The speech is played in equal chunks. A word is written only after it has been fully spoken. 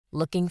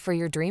Looking for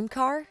your dream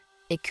car?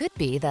 It could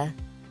be the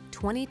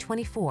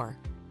 2024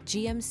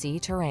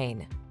 GMC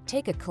Terrain.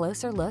 Take a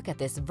closer look at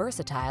this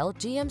versatile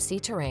GMC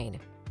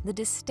Terrain, the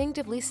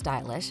distinctively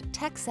stylish,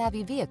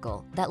 tech-savvy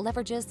vehicle that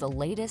leverages the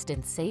latest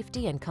in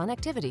safety and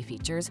connectivity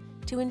features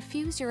to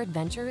infuse your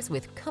adventures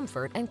with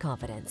comfort and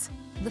confidence.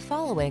 The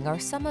following are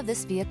some of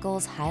this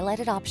vehicle's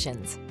highlighted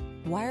options: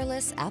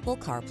 wireless Apple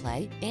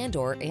Carplay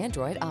and/or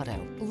Android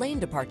Auto, lane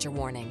departure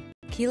warning,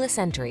 keyless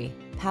entry,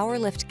 power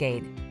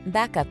liftgate,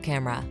 backup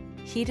camera,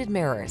 heated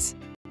mirrors,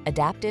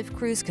 adaptive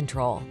cruise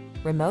control,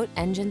 remote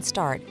engine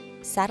start,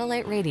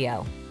 satellite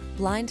radio,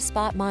 blind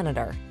spot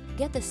monitor.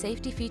 Get the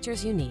safety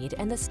features you need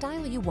and the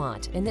style you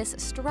want in this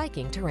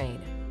striking Terrain.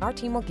 Our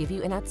team will give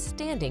you an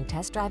outstanding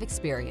test drive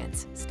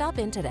experience. Stop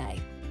in today.